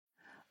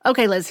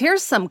Okay, Liz,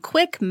 here's some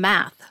quick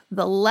math.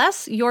 The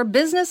less your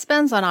business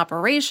spends on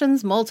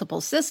operations,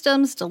 multiple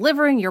systems,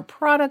 delivering your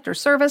product or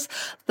service,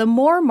 the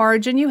more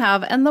margin you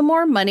have and the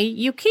more money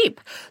you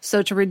keep.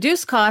 So to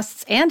reduce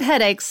costs and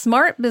headaches,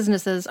 smart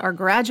businesses are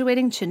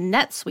graduating to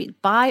NetSuite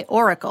by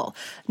Oracle.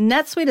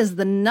 NetSuite is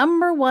the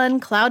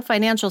 #1 cloud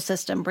financial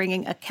system,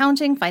 bringing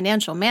accounting,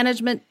 financial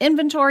management,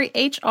 inventory,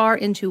 HR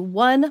into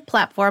one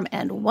platform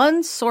and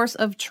one source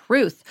of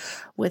truth.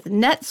 With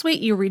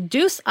NetSuite, you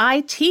reduce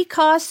IT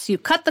costs, you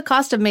cut the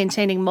cost of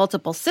maintaining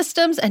multiple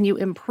systems, and you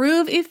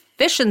improve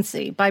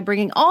efficiency by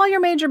bringing all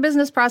your major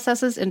business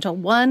processes into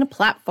one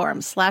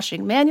platform,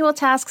 slashing manual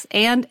tasks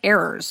and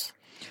errors.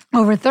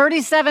 Over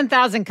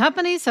 37,000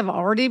 companies have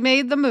already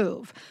made the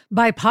move.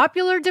 By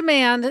popular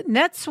demand,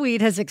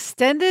 NetSuite has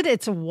extended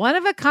its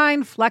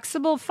one-of-a-kind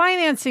flexible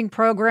financing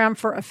program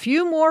for a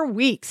few more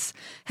weeks.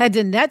 Head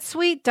to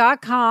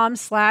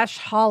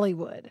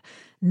netsuite.com/Hollywood.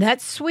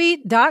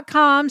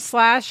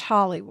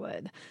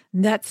 netsuite.com/Hollywood.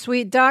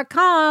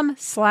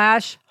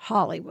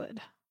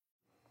 netsuite.com/Hollywood.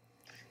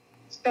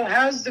 So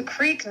how's the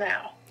creek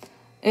now?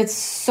 It's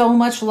so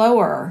much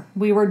lower.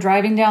 We were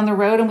driving down the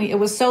road and it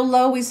was so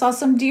low we saw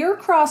some deer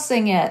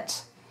crossing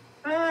it.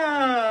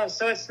 Oh,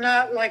 so it's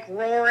not like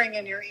roaring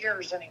in your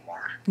ears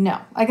anymore. No,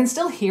 I can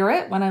still hear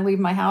it when I leave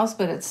my house,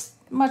 but it's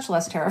much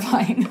less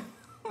terrifying.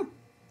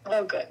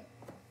 Oh, good.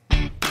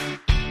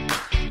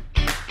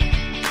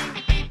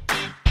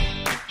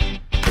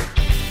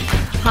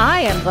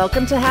 Hi, and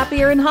welcome to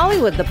Happier in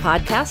Hollywood, the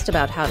podcast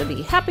about how to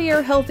be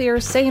happier,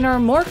 healthier, saner,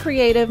 more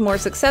creative, more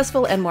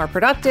successful, and more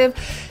productive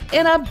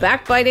in a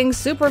backbiting,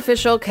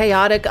 superficial,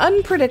 chaotic,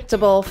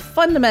 unpredictable,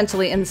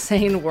 fundamentally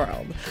insane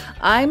world.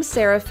 I'm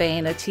Sarah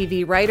Fain, a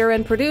TV writer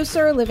and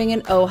producer living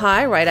in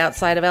Ojai, right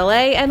outside of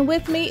LA, and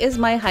with me is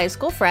my high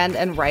school friend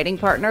and writing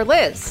partner,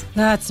 Liz.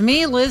 That's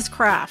me, Liz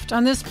Craft.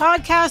 On this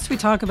podcast, we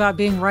talk about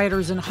being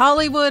writers in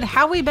Hollywood,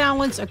 how we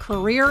balance a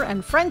career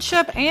and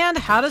friendship, and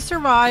how to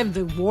survive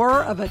the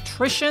war of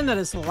attrition that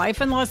is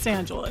life in Los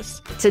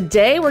Angeles.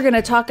 Today, we're going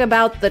to talk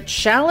about the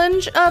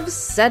challenge of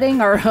setting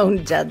our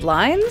own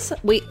deadlines.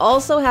 We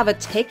also have a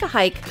take a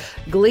hike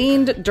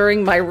gleaned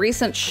during my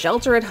recent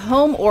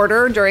shelter-at-home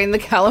order during the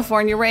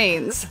California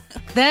rains.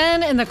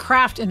 Then in the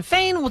Craft and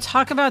Fain, we'll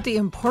talk about the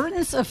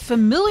importance of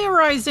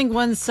familiarizing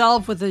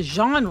oneself with a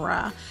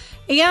genre.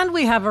 And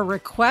we have a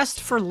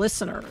request for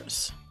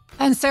listeners.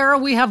 And Sarah,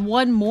 we have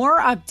one more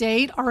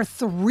update. Our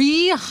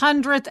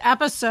 300th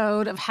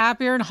episode of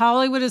Happier in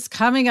Hollywood is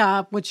coming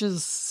up, which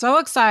is so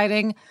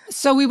exciting.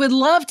 So we would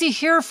love to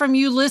hear from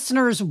you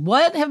listeners.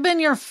 What have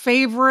been your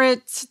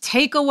favorite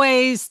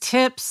takeaways,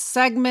 tips,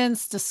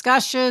 segments,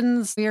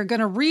 discussions? We are going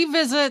to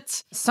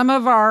revisit some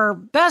of our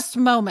best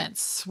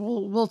moments.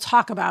 We'll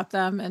talk about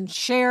them and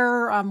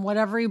share what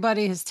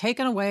everybody has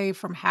taken away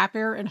from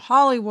Happier in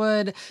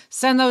Hollywood.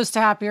 Send those to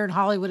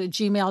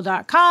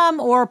happierInhollywood@gmail.com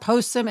or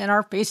post them in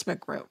our Facebook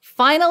group.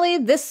 Finally,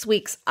 this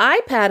week's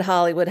iPad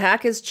Hollywood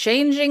hack is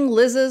changing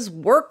Liz's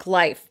work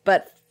life.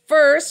 But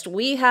first,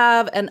 we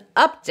have an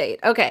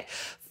update. Okay,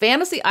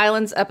 Fantasy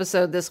Islands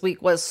episode this week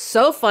was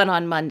so fun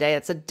on Monday.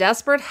 It's a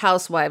Desperate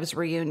Housewives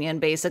reunion,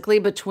 basically,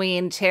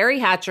 between Terry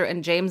Hatcher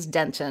and James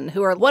Denton,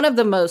 who are one of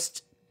the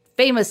most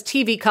famous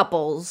TV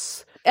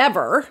couples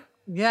ever.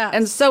 Yeah.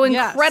 And so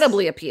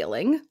incredibly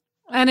appealing.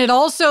 And it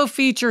also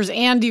features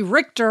Andy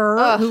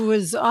Richter, who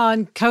was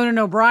on Conan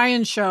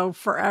O'Brien's show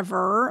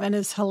forever and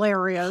is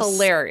hilarious.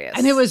 Hilarious.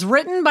 And it was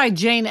written by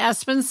Jane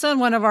Espenson,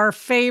 one of our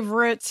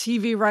favorite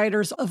TV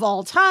writers of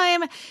all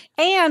time,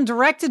 and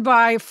directed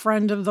by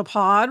friend of the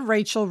pod,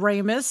 Rachel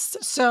Ramis.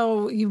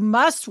 So you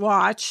must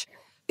watch.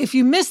 If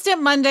you missed it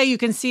Monday, you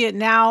can see it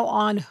now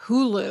on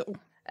Hulu.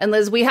 And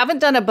Liz, we haven't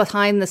done a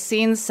behind the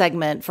scenes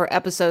segment for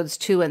episodes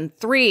 2 and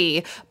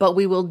 3, but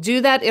we will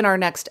do that in our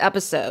next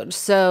episode.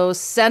 So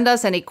send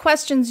us any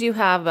questions you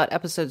have about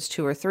episodes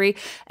 2 or 3,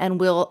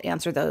 and we'll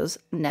answer those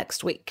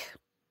next week.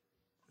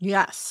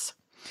 Yes.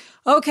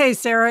 Okay,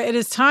 Sarah, it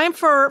is time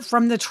for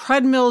From the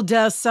Treadmill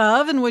Deaths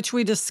Of, in which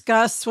we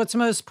discuss what's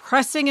most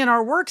pressing in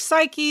our work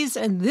psyches.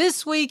 And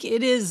this week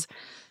it is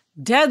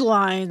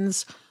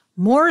deadlines.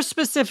 More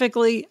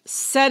specifically,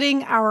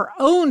 setting our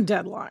own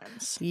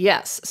deadlines.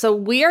 Yes. So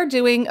we are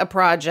doing a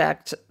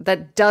project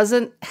that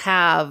doesn't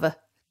have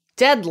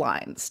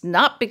deadlines,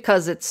 not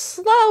because it's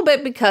slow,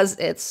 but because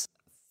it's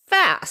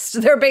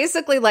fast. They're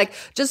basically like,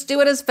 just do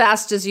it as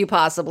fast as you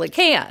possibly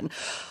can.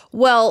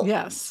 Well,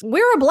 yes,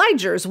 we're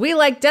obligers. We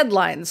like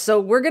deadlines. So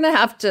we're going to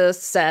have to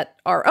set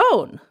our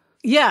own.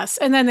 Yes.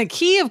 And then the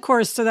key, of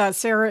course, to that,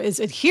 Sarah,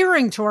 is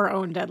adhering to our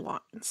own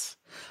deadlines.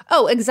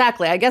 Oh,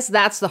 exactly. I guess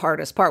that's the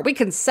hardest part. We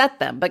can set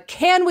them, but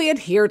can we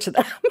adhere to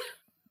them?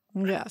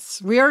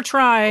 Yes, we are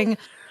trying.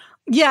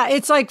 Yeah,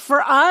 it's like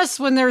for us,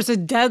 when there's a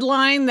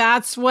deadline,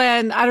 that's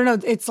when, I don't know,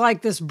 it's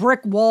like this brick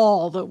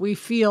wall that we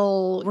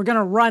feel we're going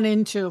to run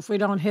into if we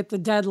don't hit the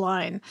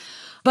deadline.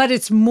 But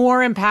it's more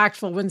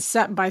impactful when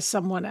set by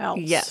someone else.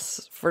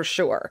 Yes, for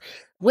sure.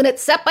 When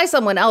it's set by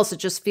someone else, it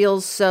just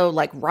feels so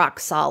like rock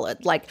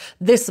solid. Like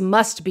this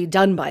must be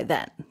done by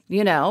then,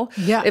 you know?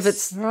 Yes, if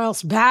it's or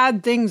else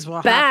bad things will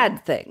happen.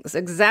 Bad things,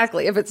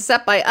 exactly. If it's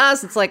set by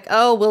us, it's like,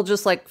 oh, we'll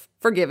just like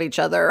forgive each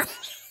other.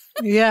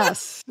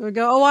 Yes. We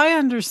go, oh, I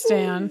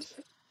understand.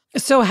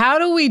 So how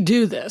do we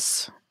do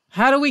this?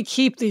 How do we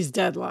keep these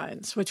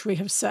deadlines, which we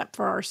have set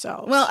for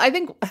ourselves? Well, I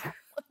think I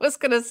was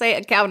going to say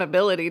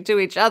accountability to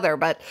each other,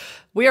 but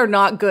we are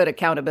not good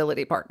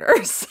accountability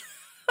partners.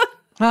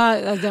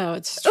 No,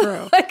 it's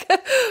true.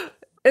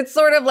 It's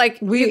sort of like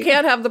you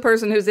can't have the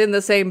person who's in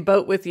the same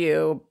boat with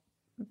you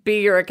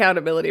be your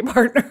accountability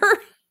partner.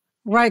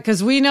 Right,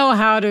 because we know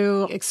how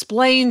to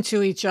explain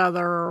to each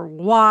other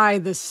why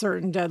this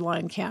certain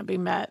deadline can't be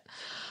met.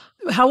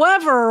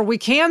 However, we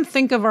can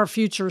think of our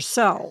future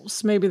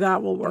selves. Maybe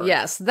that will work.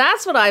 Yes,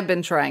 that's what I've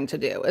been trying to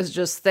do, is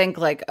just think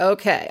like,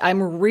 okay,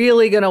 I'm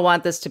really going to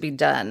want this to be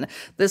done.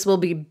 This will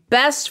be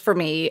best for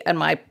me and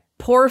my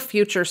poor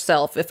future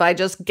self if I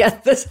just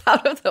get this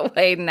out of the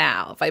way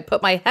now, if I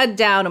put my head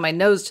down and my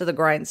nose to the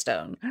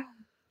grindstone.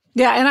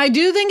 Yeah, and I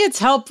do think it's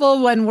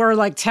helpful when we're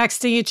like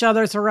texting each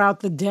other throughout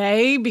the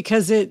day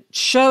because it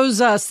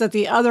shows us that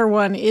the other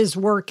one is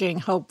working,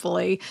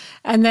 hopefully.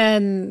 And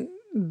then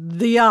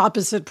the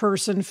opposite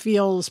person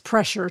feels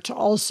pressure to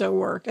also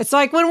work. It's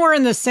like when we're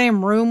in the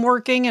same room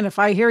working, and if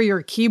I hear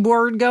your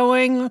keyboard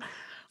going,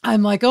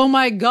 I'm like, oh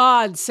my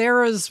God,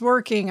 Sarah's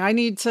working. I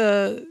need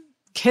to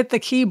hit the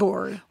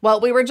keyboard. Well,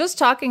 we were just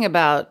talking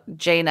about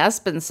Jane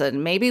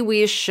Espenson. Maybe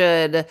we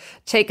should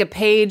take a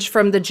page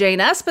from the Jane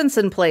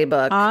Espenson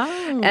playbook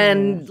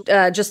and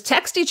just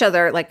text each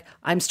other like,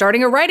 I'm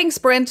starting a writing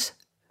sprint.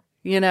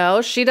 You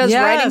know, she does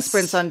writing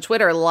sprints on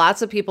Twitter.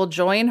 Lots of people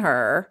join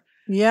her.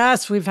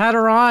 Yes, we've had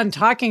her on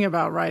talking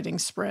about writing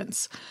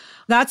sprints.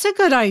 That's a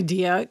good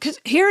idea.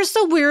 Because here's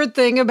the weird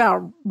thing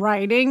about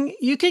writing.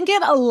 You can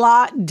get a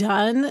lot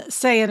done,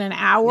 say, in an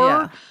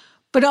hour,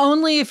 but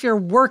only if you're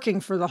working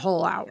for the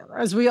whole hour.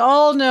 As we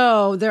all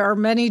know, there are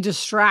many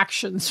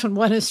distractions when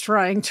one is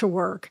trying to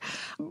work.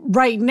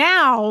 Right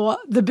now,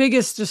 the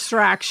biggest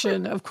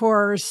distraction, of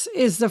course,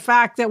 is the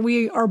fact that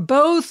we are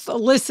both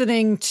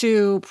listening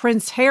to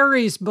Prince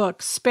Harry's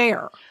book,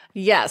 Spare.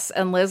 Yes.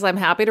 And Liz, I'm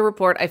happy to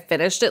report I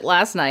finished it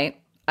last night.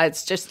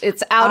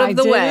 It's out of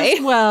the way.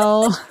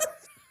 Well,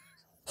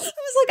 I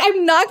was like,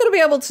 I'm not going to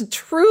be able to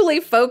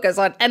truly focus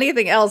on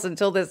anything else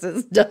until this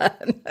is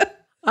done.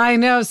 I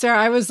know, Sarah.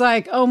 I was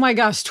like, oh my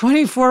gosh,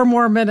 24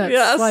 more minutes.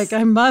 Yes. Like,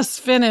 I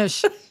must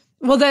finish.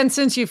 Well, then,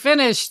 since you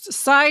finished,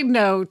 side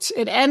note,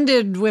 it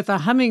ended with a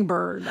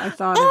hummingbird. I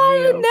thought of you.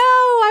 I know.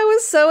 I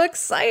was so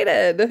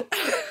excited.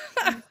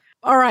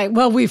 All right.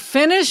 Well, we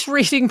finished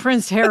reading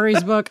Prince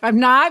Harry's book. I'm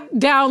not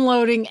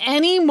downloading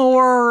any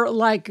more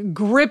like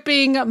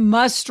gripping,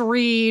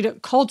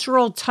 must-read,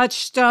 cultural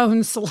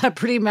touchstone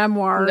celebrity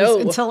memoirs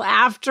until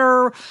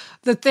after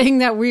the thing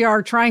that we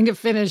are trying to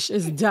finish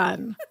is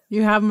done.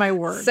 You have my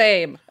word.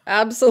 Same.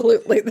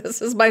 Absolutely.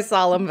 This is my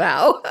solemn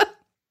vow.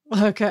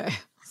 Okay.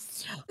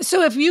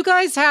 So if you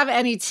guys have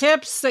any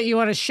tips that you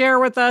want to share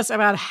with us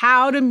about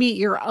how to meet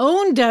your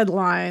own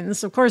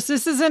deadlines, of course,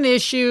 this is an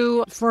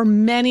issue for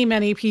many,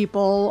 many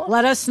people.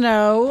 Let us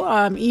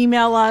know.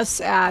 Email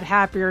us at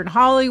happierin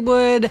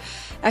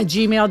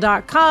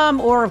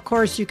hollywood@gmail.com. Or, of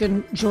course, you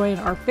can join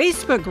our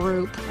Facebook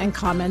group and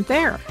comment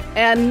there.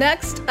 And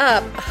next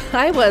up,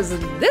 I was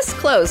this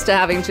close to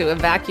having to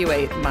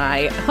evacuate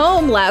my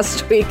home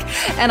last week,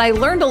 and I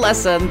learned a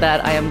lesson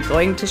that I am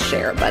going to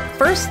share. But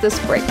first, this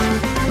break.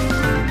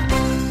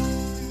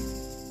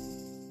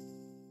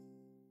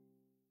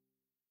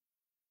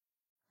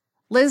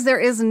 Liz, there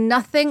is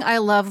nothing I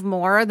love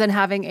more than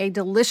having a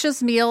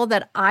delicious meal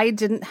that I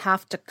didn't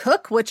have to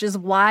cook, which is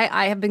why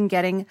I have been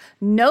getting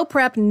no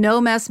prep,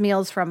 no mess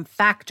meals from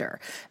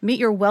Factor. Meet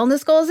your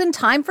wellness goals in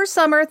time for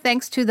summer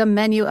thanks to the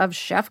menu of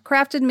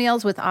chef-crafted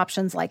meals with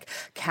options like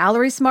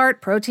Calorie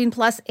Smart, Protein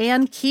Plus,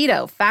 and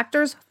Keto.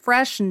 Factor's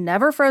fresh,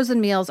 never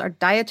frozen meals are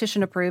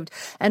dietitian approved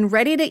and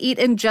ready to eat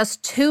in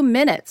just 2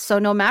 minutes. So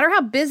no matter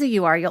how busy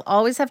you are, you'll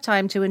always have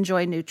time to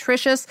enjoy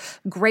nutritious,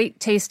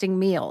 great tasting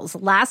meals.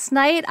 Last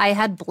night, I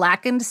had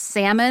blackened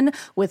salmon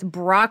with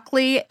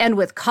broccoli and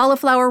with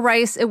cauliflower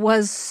rice. It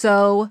was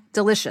so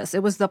delicious.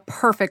 It was the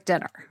perfect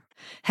dinner.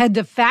 Head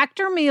to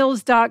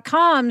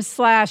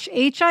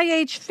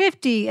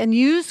factormeals.com/HIH50 and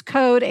use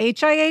code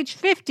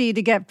HIH50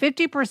 to get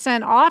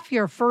 50% off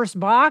your first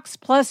box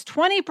plus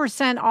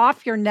 20%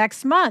 off your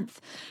next month.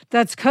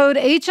 That's code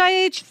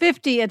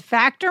HIH50 at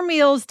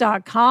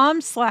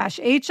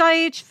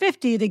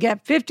factormeals.com/HIH50 to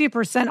get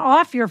 50%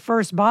 off your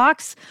first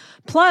box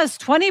plus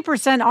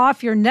 20%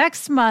 off your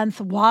next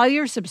month while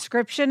your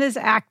subscription is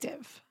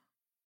active.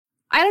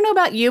 I don't know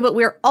about you, but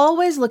we're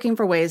always looking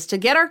for ways to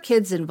get our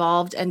kids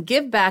involved and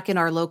give back in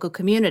our local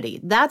community.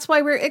 That's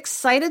why we're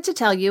excited to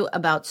tell you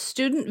about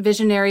Student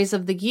Visionaries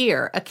of the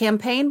Year, a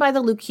campaign by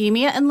the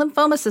Leukemia and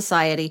Lymphoma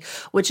Society,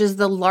 which is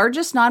the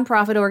largest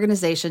nonprofit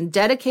organization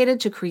dedicated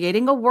to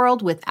creating a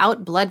world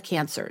without blood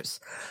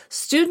cancers.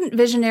 Student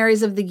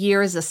Visionaries of the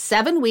Year is a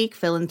 7-week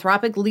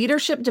philanthropic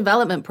leadership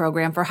development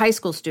program for high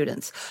school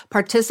students.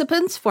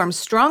 Participants form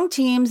strong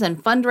teams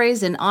and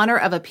fundraise in honor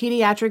of a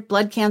pediatric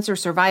blood cancer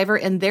survivor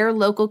in their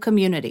local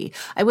community.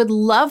 I would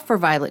love for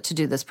Violet to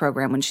do this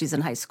program when she's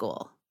in high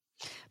school.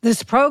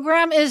 This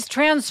program is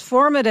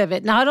transformative.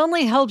 It not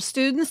only helps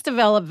students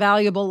develop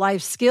valuable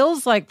life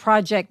skills like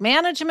project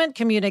management,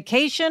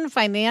 communication,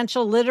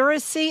 financial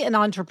literacy, and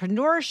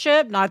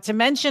entrepreneurship, not to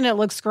mention it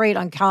looks great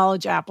on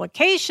college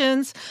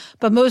applications,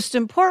 but most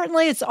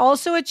importantly, it's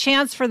also a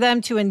chance for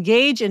them to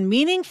engage in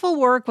meaningful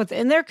work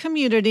within their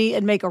community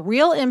and make a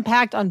real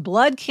impact on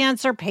blood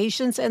cancer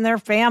patients and their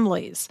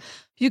families.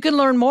 You can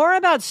learn more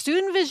about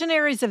Student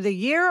Visionaries of the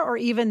Year or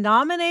even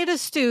nominate a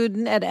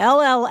student at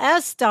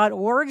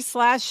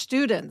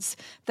lls.org/students.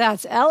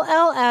 That's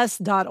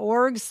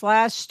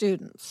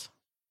lls.org/students.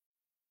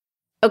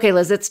 Okay,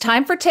 Liz, it's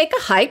time for Take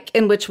a Hike,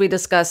 in which we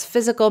discuss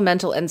physical,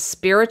 mental, and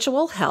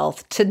spiritual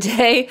health.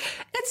 Today,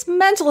 it's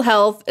mental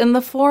health in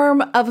the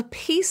form of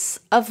peace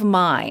of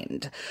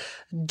mind.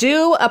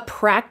 Do a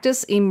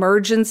practice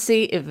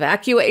emergency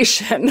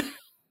evacuation.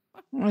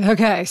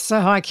 Okay,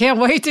 so I can't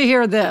wait to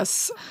hear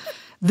this.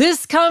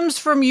 This comes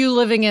from you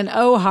living in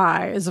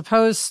Ojai as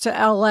opposed to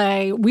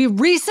LA. We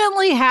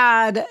recently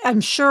had, I'm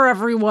sure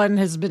everyone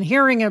has been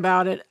hearing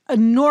about it,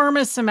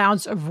 enormous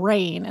amounts of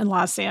rain in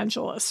Los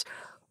Angeles.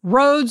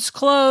 Roads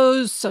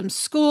closed, some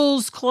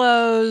schools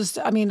closed,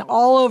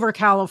 all over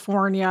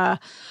California.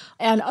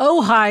 And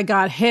Ojai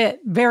got hit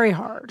very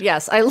hard.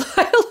 Yes, I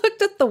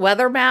looked at the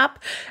weather map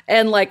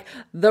and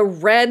the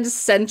red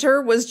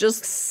center was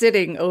just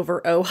sitting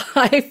over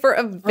Ojai for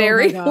a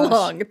very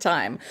long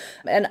time.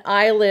 And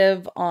I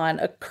live on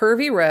a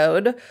curvy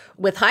road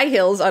with high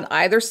hills on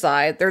either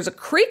side. There's a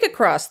creek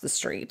across the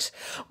street,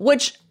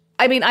 which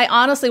I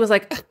honestly was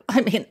like,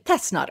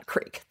 that's not a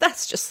creek.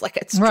 That's just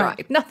it's dry.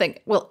 Right. Nothing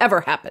will ever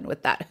happen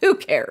with that. Who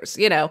cares?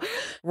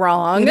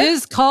 Wrong. It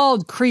is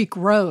called Creek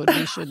Road,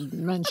 we should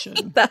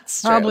mention.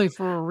 That's true. Probably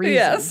for a reason.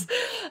 Yes.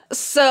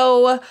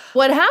 So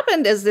what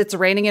happened is it's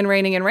raining and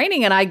raining and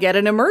raining, and I get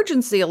an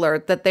emergency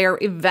alert that they're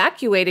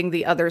evacuating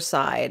the other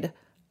side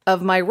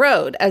of my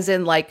road, as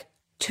in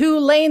 2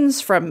 lanes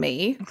from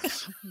me.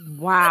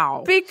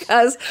 Wow.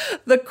 Because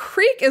the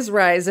creek is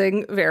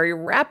rising very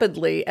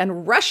rapidly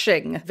and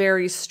rushing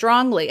very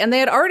strongly. And they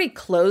had already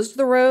closed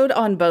the road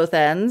on both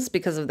ends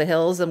because of the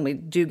hills, and we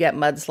do get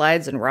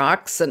mudslides and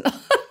rocks. And I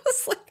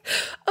was like,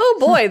 oh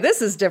boy,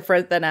 this is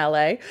different than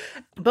LA.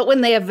 But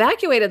when they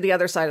evacuated the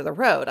other side of the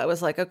road, I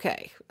was like,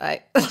 okay,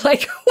 I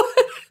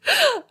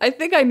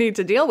think I need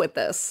to deal with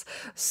this.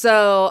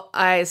 So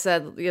I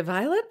said,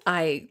 Violet,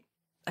 I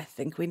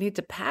think we need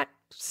to pack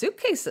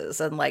suitcases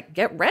and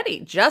get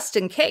ready just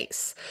in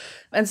case.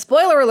 And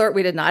spoiler alert,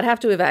 we did not have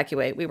to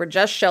evacuate. We were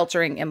just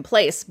sheltering in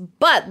place.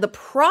 But the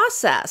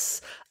process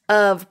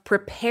of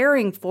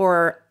preparing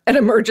for an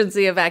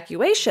emergency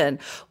evacuation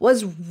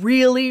was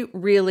really,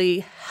 really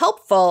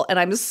helpful. And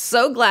I'm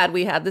so glad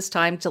we had this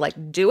time to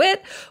do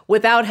it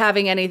without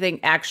having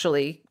anything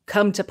actually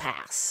come to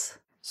pass.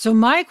 So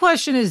my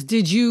question is,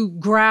 did you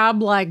grab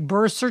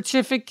birth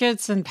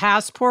certificates and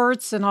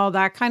passports and all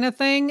that kind of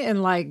thing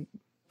and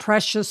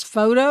precious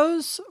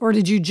photos, or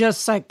did you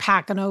just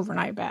pack an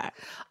overnight bag?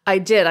 I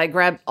did. I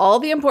grabbed all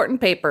the important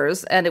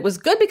papers, and it was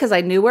good because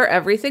I knew where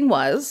everything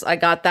was. I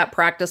got that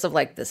practice of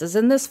this is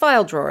in this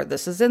file drawer,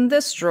 this is in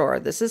this drawer,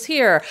 this is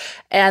here.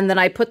 And then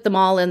I put them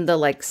all in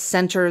the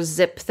center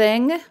zip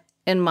thing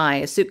in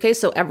my suitcase,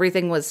 so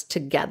everything was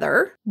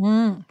together.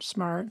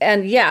 Smart.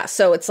 And yeah,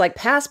 so it's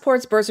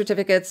passports, birth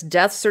certificates,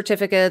 death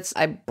certificates.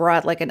 I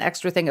brought an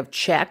extra thing of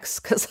checks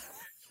because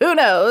who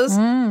knows?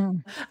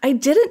 I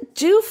didn't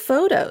do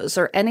photos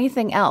or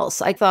anything else.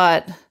 I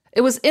thought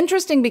it was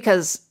interesting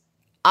because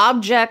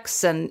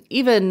objects and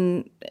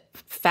even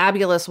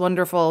fabulous,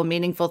 wonderful,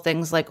 meaningful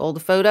things like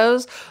old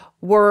photos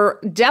were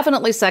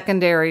definitely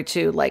secondary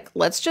to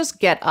let's just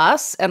get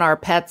us and our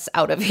pets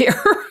out of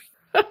here.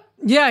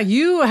 Yeah,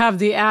 you have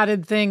the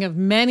added thing of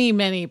many,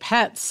 many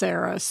pets,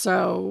 Sarah.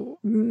 So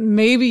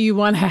maybe you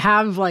want to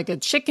have a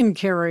chicken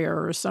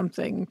carrier or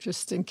something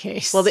just in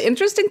case. Well, the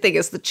interesting thing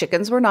is the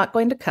chickens were not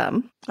going to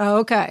come. Oh,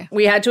 okay.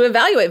 We had to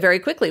evaluate very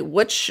quickly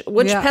which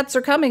pets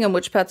are coming and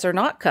which pets are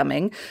not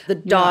coming. The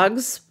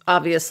dogs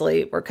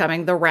obviously were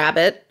coming. The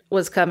rabbit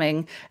was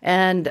coming,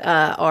 and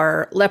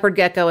our leopard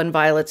gecko and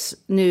Violet's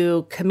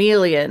new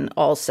chameleon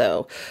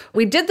also.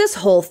 We did this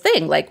whole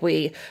thing.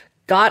 We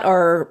got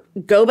our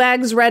go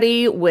bags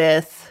ready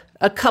with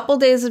a couple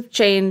days of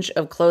change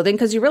of clothing,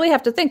 because you really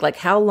have to think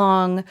how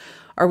long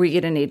are we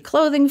going to need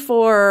clothing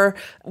for?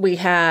 We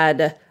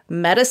had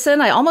medicine.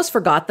 I almost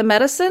forgot the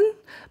medicine,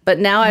 but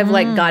now I've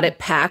got it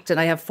packed, and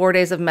I have 4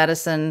 days of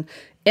medicine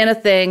in a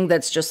thing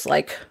that's just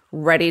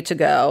ready to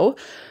go.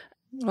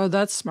 Oh,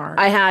 that's smart.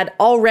 I had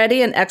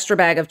already an extra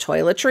bag of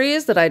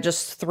toiletries that I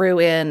just threw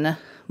in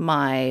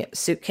my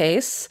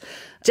suitcase.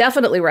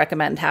 Definitely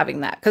recommend having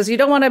that because you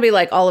don't want to be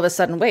like all of a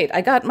sudden, wait,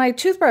 I got my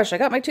toothbrush, I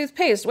got my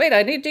toothpaste, wait,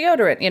 I need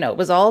deodorant. It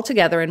was all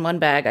together in one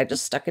bag. I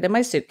just stuck it in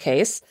my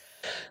suitcase.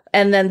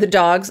 And then the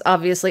dogs,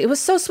 obviously, it was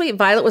so sweet.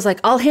 Violet was like,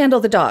 I'll handle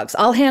the dogs.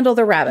 I'll handle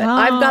the rabbit.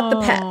 I've got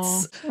the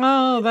pets.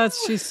 Oh,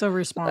 she's so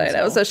responsible.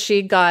 I know. So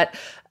she got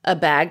a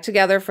bag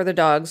together for the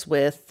dogs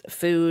with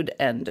food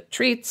and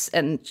treats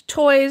and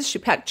toys. She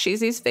packed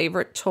Cheesy's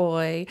favorite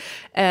toy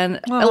and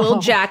a little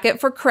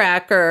jacket for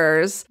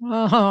Crackers.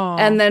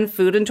 And then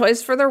food and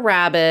toys for the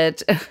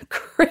rabbit.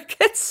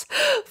 Crickets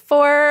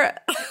for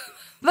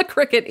the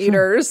cricket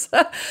eaters.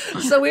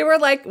 So we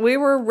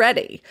were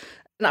ready.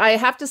 And I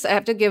have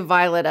to give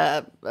Violet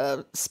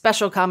a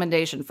special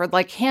commendation for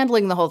like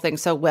handling the whole thing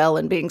so well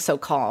and being so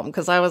calm.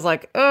 Because I was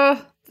like,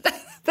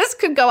 this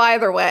could go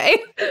either way.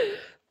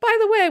 By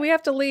the way, we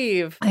have to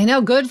leave. I know.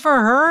 Good for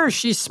her.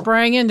 She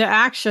sprang into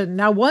action.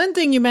 Now, one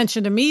thing you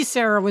mentioned to me,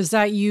 Sarah, was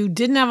that you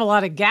didn't have a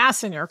lot of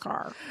gas in your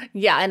car.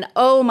 Yeah. And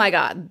oh my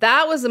God,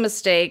 that was a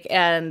mistake.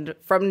 And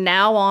from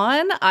now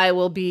on, I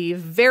will be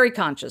very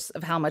conscious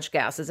of how much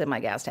gas is in my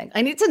gas tank.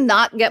 I need to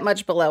not get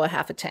much below a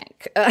half a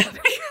tank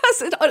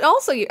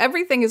because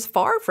everything is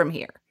far from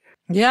here.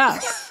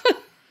 Yes.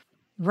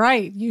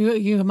 Right.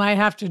 You might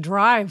have to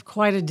drive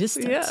quite a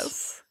distance.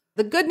 Yes.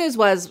 The good news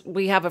was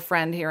we have a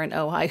friend here in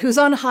Ojai who's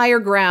on higher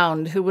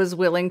ground who was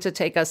willing to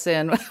take us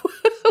in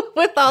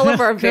with all of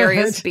our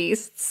various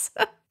beasts.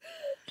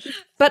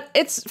 But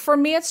for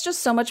me, it's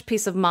just so much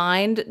peace of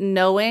mind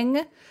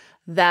knowing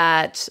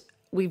that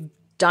we've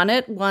done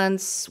it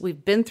once.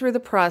 We've been through the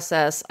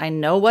process. I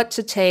know what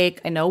to take.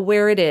 I know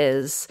where it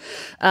is.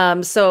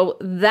 So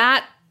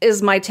that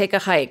is my take a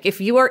hike.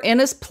 If you are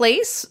in a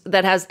place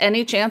that has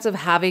any chance of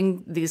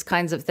having these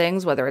kinds of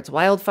things, whether it's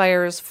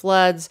wildfires,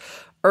 floods,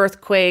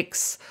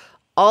 earthquakes,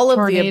 all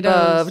of the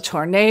above,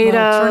 tornadoes.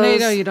 Well,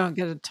 tornado, you don't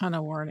get a ton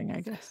of warning, I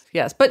guess.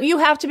 Yes, but you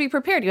have to be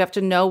prepared. You have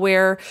to know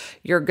where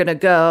you're going to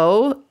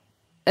go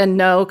and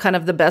know kind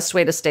of the best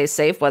way to stay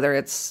safe, whether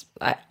it's,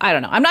 I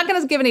don't know. I'm not going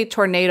to give any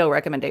tornado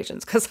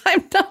recommendations because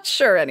I'm not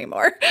sure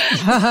anymore.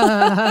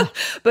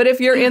 But if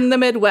you're in the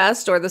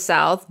Midwest or the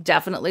South,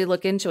 definitely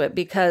look into it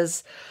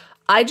because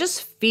I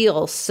just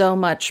feel so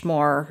much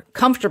more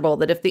comfortable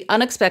that if the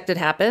unexpected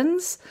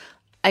happens,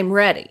 I'm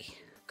ready.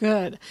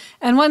 Good.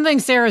 And one thing,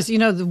 Sarah, is,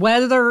 the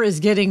weather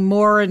is getting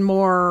more and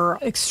more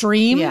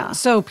extreme. Yeah.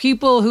 So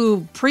people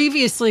who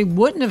previously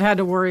wouldn't have had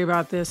to worry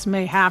about this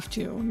may have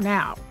to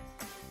now.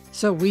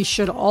 So we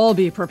should all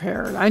be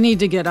prepared. I need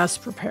to get us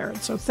prepared.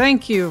 So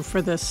thank you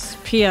for this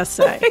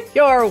PSA.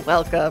 You're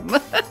welcome.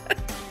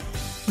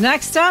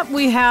 Next up,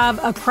 we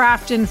have a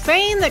craft in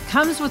Fane that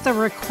comes with a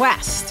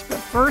request. But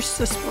first,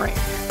 this break.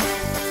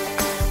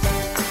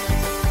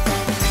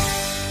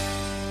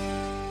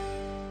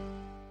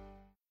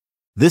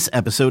 This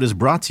episode is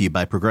brought to you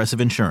by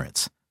Progressive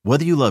Insurance.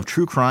 Whether you love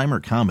true crime or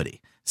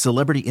comedy,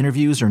 celebrity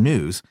interviews or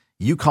news,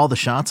 you call the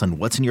shots on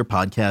what's in your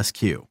podcast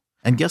queue.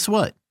 And guess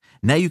what?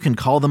 Now you can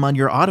call them on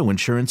your auto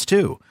insurance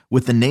too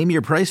with the Name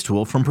Your Price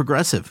tool from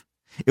Progressive.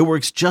 It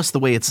works just the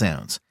way it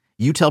sounds.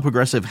 You tell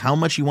Progressive how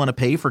much you want to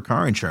pay for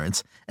car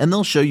insurance, and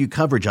they'll show you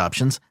coverage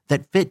options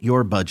that fit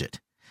your budget.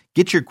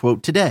 Get your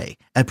quote today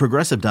at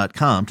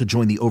Progressive.com to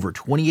join the over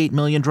 28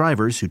 million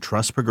drivers who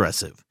trust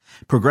Progressive.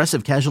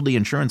 Progressive Casualty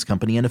Insurance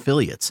Company and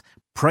Affiliates.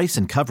 Price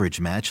and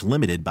coverage match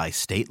limited by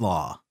state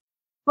law.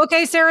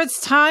 Okay, Sarah, it's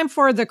time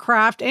for the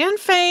craft and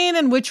Fane,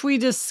 in which we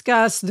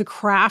discuss the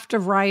craft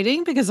of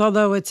writing, because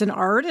although it's an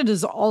art, it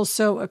is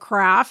also a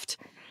craft.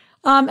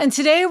 And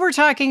today we're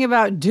talking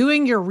about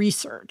doing your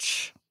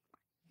research.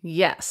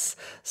 Yes.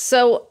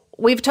 So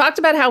we've talked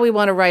about how we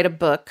want to write a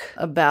book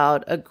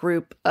about a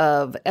group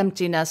of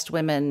empty nest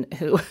women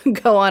who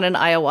go on an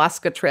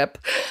ayahuasca trip.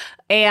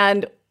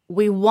 And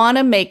we want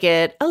to make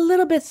it a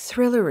little bit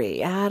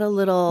thrillery, add a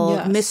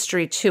little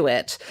mystery to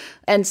it.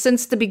 And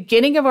since the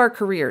beginning of our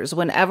careers,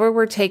 whenever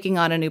we're taking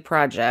on a new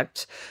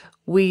project,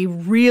 we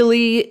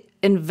really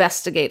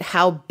investigate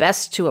how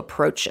best to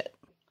approach it.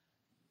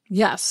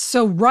 Yes.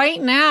 So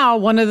right now,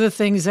 one of the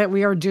things that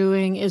we are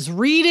doing is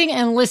reading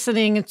and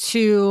listening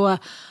to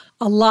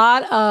a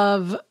lot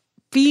of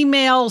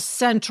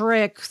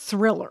female-centric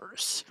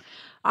thrillers.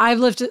 I've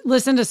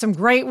listened to some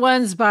great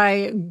ones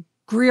by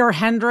Greer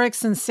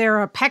Hendricks and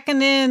Sarah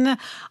Pekkanen.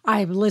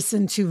 I've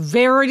listened to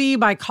Verity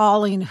by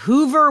Colleen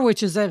Hoover,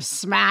 which is a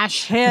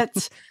smash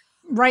hit.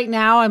 Right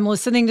now, I'm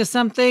listening to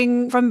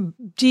something from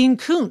Dean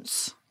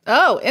Koontz.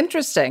 Oh,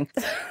 interesting.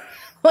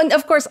 Well,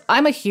 of course,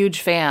 I'm a huge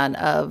fan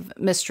of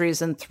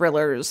mysteries and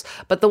thrillers,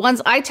 but the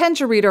ones I tend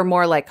to read are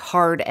more like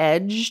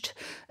hard-edged.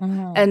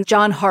 Mm-hmm. And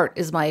John Hart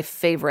is my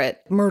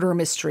favorite murder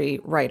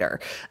mystery writer.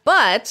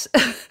 But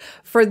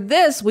for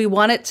this, we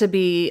want it to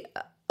be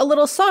a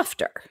little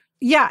softer.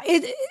 Yeah,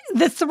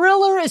 the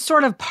thriller is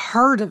sort of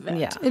part of it.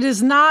 Yeah. It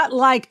is not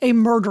like a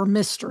murder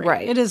mystery.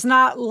 Right. It is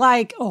not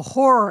like a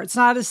horror. It's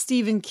not a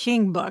Stephen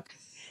King book.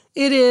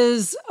 It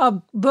is a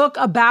book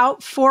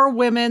about 4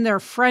 women, their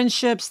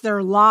friendships,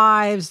 their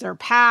lives, their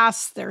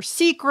pasts, their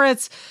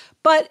secrets,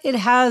 but it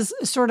has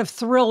a sort of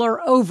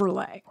thriller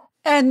overlay.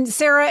 And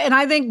Sarah, and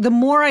I think the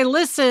more I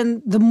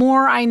listen, the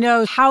more I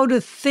know how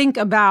to think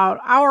about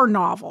our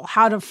novel,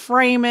 how to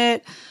frame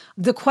it,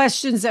 the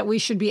questions that we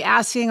should be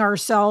asking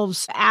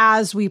ourselves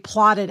as we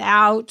plot it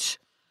out.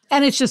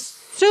 And it's just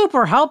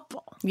super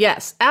helpful.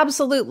 Yes,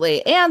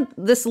 absolutely. And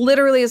this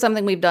literally is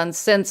something we've done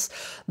since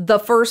the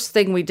first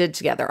thing we did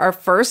together. Our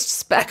first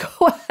spec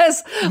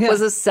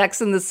was a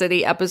Sex and the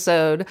City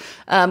episode.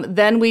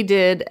 Then we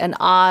did an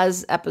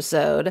Oz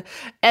episode.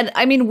 And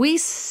I mean, we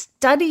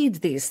studied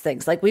these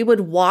things. Like we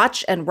would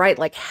watch and write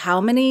like how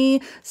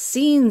many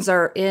scenes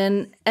are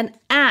in an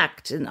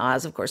act. In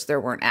Oz, of course, there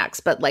weren't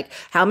acts, but like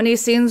how many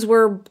scenes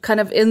were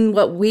kind of in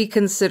what we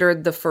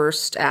considered the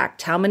first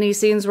act? How many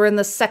scenes were in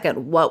the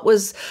second? What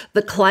was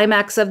the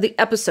climax of the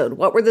episode?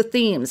 What were the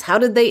themes? How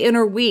did they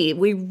interweave?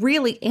 We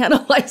really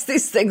analyzed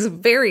these things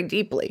very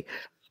deeply.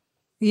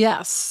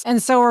 Yes.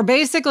 And so we're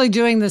basically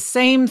doing the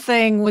same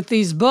thing with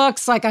these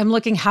books. Like I'm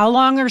looking, how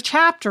long are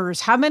chapters?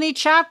 How many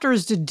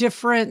chapters do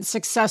different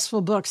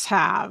successful books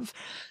have?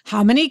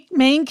 How many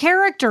main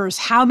characters?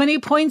 How many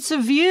points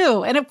of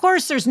view? And of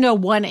course, there's no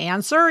one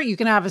answer. You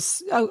can have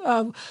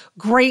a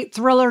great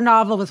thriller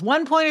novel with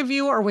 1 point of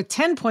view or with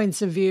 10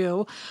 points of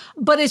view.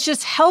 But it's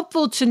just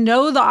helpful to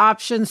know the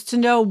options, to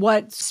know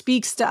what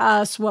speaks to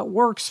us, what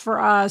works for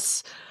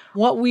us,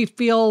 what we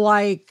feel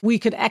like we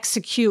could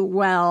execute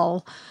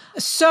well.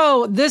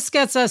 So this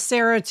gets us,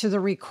 Sarah, to the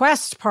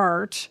request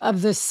part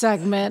of this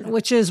segment,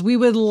 which is we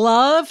would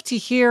love to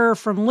hear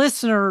from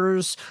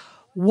listeners.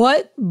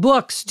 What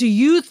books do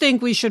you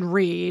think we should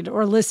read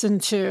or listen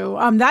to?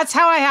 That's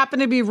how I happen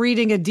to be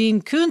reading a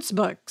Dean Koontz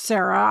book,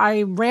 Sarah.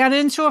 I ran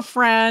into a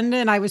friend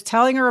and I was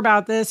telling her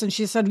about this, and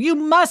she said, you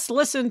must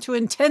listen to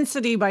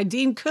Intensity by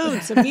Dean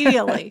Koontz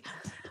immediately.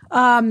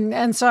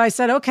 And so I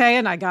said, okay,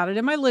 and I got it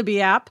in my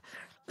Libby app.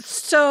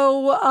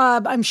 So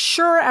I'm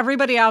sure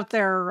everybody out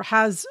there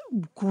has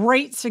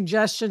great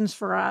suggestions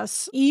for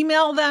us.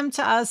 Email them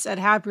to us at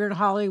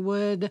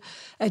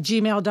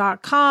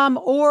happyerinhollywood@gmail.com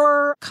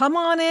or come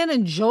on in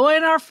and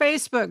join our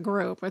Facebook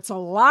group. It's a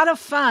lot of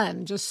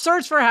fun. Just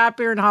search for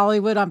Happier in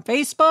Hollywood on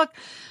Facebook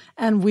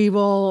and we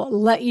will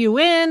let you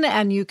in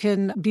and you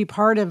can be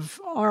part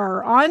of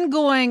our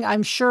ongoing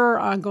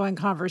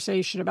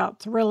conversation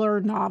about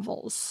thriller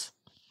novels.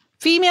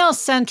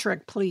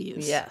 Female-centric,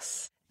 please.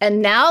 Yes.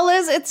 And now,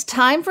 Liz, it's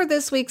time for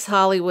this week's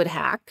Hollywood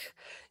hack.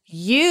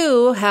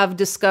 You have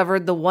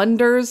discovered the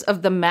wonders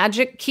of the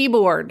Magic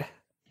Keyboard.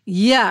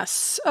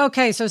 Yes.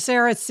 Okay, so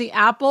Sarah, it's the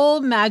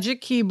Apple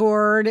Magic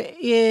Keyboard.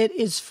 It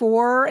is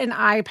for an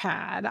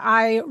iPad.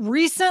 I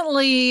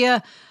recently,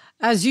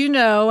 as you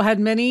know, had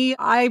many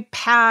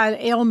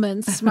iPad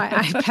ailments. My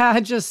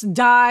iPad just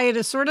died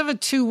a sort of a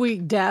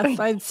 2-week death,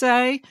 I'd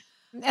say.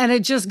 And it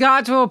just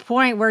got to a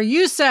point where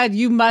you said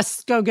you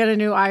must go get a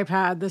new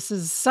iPad. This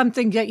is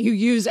something that you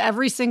use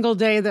every single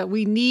day that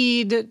we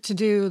need to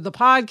do the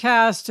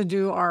podcast, to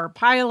do our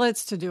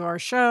pilots, to do our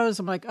shows.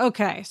 I'm like,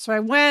 okay. So I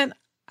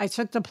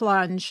took the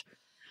plunge.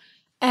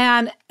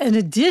 And in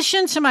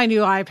addition to my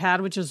new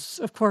iPad, which is,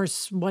 of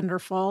course,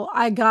 wonderful,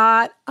 I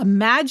got a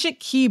Magic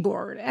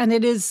Keyboard. And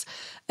it is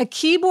a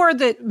keyboard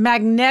that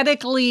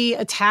magnetically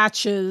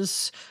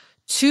attaches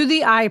to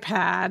the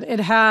iPad.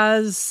 It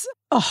has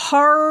a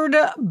hard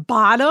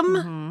bottom.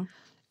 Mm-hmm.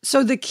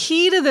 So the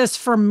key to this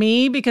for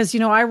me, because,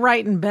 I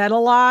write in bed a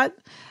lot,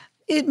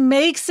 it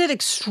makes it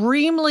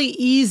extremely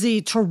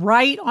easy to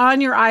write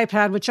on your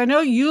iPad, which I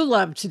know you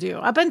love to do.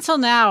 Up until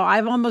now,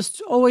 I've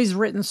almost always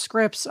written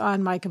scripts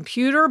on my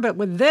computer, but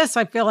with this,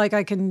 I feel like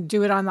I can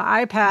do it on the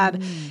iPad.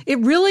 Mm. It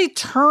really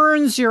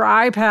turns your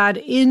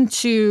iPad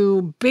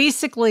into,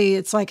 basically,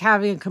 it's like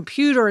having a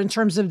computer in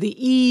terms of the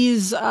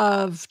ease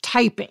of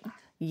typing.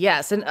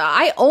 Yes, and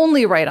I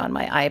only write on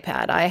my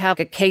iPad. I have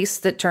a case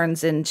that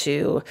turns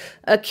into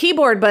a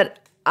keyboard, but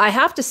I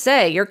have to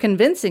say, you're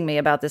convincing me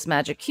about this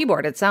Magic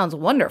Keyboard. It sounds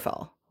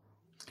wonderful.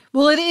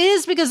 Well, it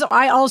is, because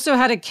I also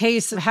had a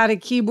case that had a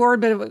keyboard,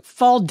 but it would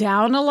fall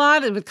down a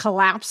lot. It would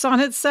collapse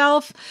on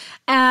itself.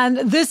 And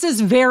this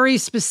is very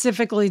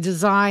specifically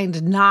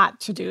designed not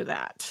to do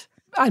that.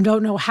 I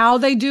don't know how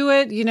they do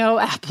it.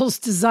 Apple's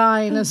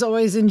design is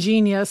always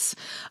ingenious.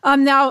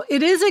 Now,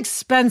 it is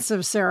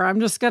expensive, Sarah. I'm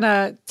just going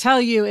to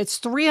tell you, it's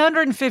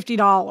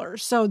 $350.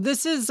 So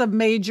this is a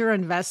major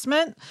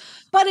investment,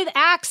 but it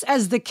acts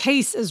as the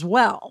case as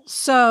well.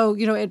 So,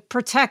 it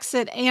protects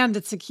it and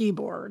it's a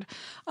keyboard.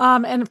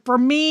 And for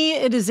me,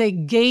 it is a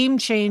game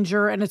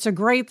changer, and it's a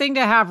great thing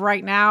to have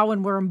right now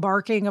when we're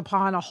embarking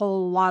upon a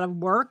whole lot of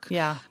work.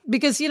 Yeah.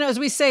 Because, as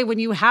we say, when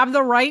you have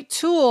the right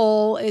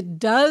tool, it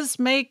does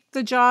make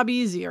the job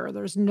easier.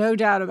 There's no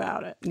doubt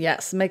about it.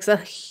 Yes, makes a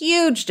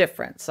huge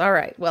difference. All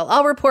right. Well,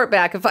 I'll report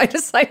back if I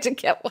decide to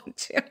get one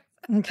too.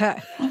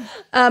 Okay.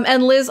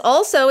 And Liz,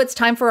 also, it's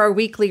time for our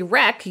weekly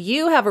rec.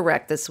 You have a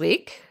rec this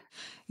week.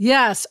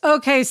 Yes.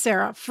 Okay,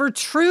 Sarah. For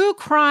true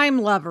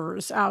crime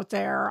lovers out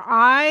there,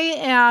 I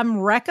am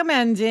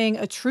recommending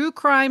a true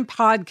crime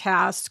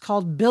podcast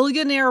called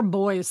Billionaire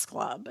Boys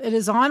Club. It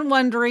is on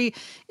Wondery.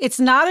 It's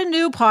not a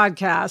new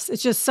podcast.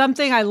 It's just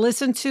something I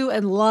listened to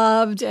and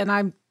loved, and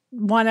I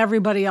want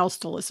everybody else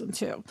to listen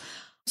to.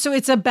 So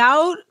it's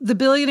about the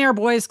Billionaire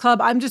Boys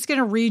Club. I'm just going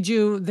to read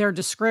you their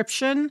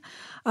description.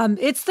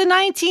 It's the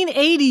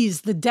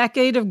 1980s, the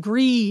decade of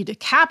greed.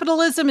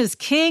 Capitalism is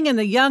king and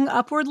the young,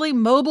 upwardly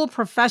mobile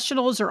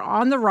professionals are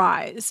on the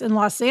rise. In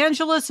Los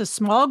Angeles, a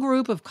small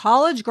group of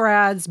college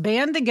grads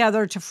band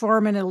together to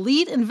form an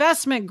elite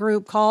investment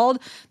group called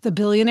the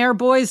Billionaire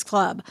Boys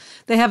Club.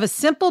 They have a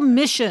simple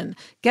mission: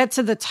 get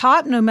to the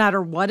top no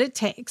matter what it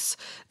takes.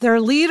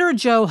 Their leader,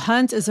 Joe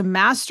Hunt, is a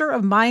master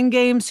of mind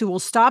games who will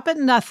stop at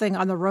nothing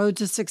on the road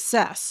to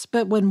success.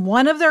 But when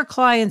one of their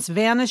clients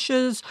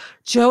vanishes,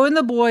 Joe and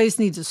the boys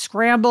need to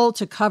scramble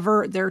to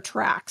cover their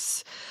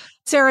tracks.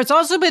 Sarah, it's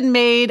also been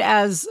made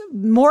as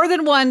more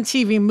than one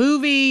TV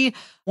movie,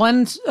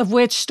 one of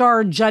which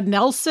starred Judd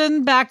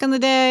Nelson back in the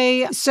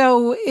day.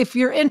 So if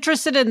you're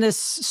interested in this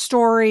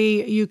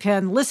story, you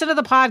can listen to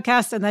the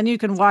podcast and then you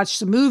can watch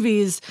the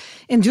movies.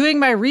 In doing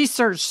my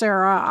research,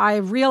 Sarah, I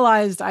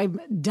realized I'm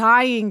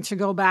dying to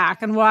go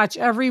back and watch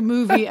every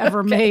movie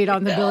ever made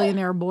on the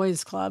Billionaire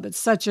Boys Club. It's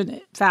such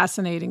a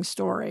fascinating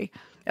story.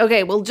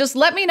 Okay, well, just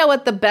let me know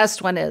what the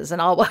best one is,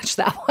 and I'll watch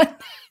that one.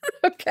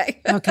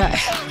 Okay. And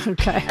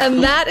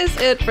that is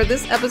it for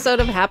this episode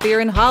of Happier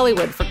in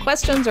Hollywood. For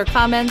questions or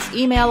comments,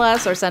 email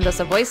us or send us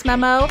a voice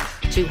memo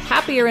to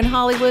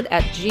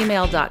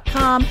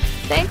happierinhollywood@gmail.com.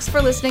 Thanks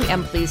for listening,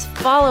 and please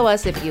follow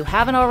us if you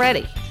haven't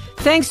already.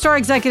 Thanks to our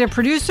executive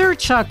producer,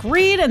 Chuck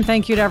Reed, and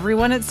thank you to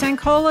everyone at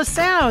Sankola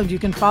Sound. You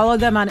can follow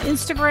them on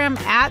Instagram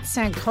at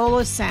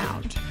Sankola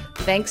Sound.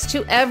 Thanks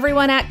to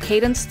everyone at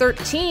Cadence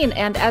 13.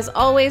 And as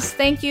always,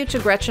 thank you to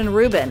Gretchen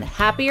Rubin.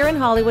 Happier in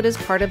Hollywood is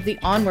part of the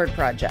Onward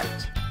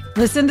Project.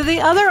 Listen to the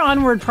other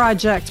Onward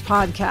Project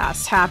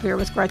podcasts: Happier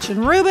with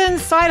Gretchen Rubin,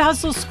 Side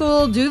Hustle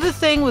School, Do the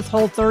Thing with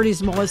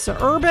Whole30's Melissa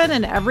Urban,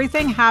 and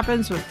Everything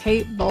Happens with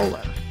Kate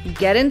Bowler.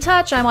 Get in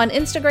touch. I'm on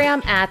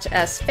Instagram at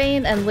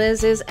 @sfain, and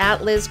Liz is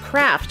at Liz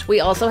Craft. We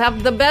also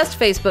have the best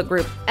Facebook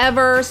group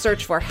ever.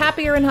 Search for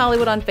Happier in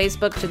Hollywood on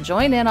Facebook to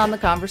join in on the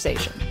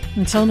conversation.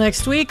 Until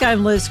next week,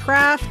 I'm Liz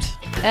Craft.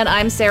 And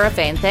I'm Sarah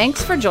Fain.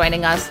 Thanks for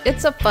joining us.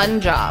 It's a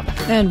fun job.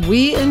 And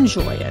we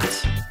enjoy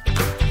it.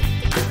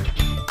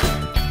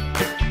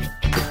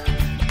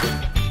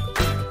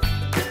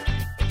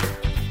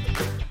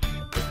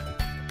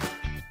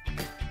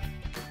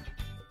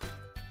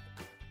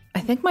 I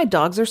think my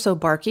dogs are so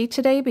barky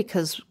today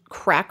because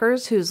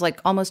Crackers, who's like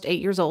almost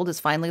 8 years old, has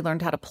finally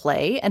learned how to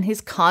play, and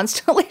he's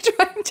constantly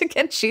trying to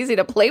get Cheesy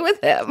to play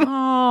with him.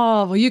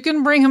 Oh, well, you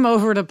can bring him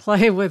over to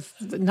play with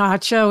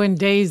Nacho and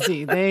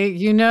Daisy.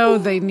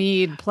 They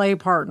need play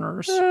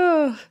partners.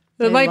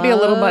 It might be a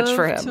little much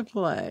for him to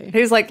play.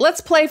 He's like, let's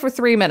play for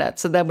 3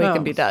 minutes and then we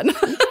can be done.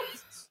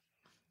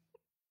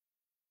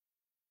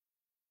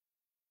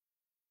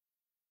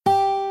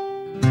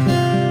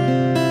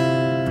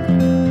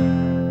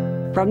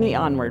 From the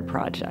Onward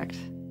Project.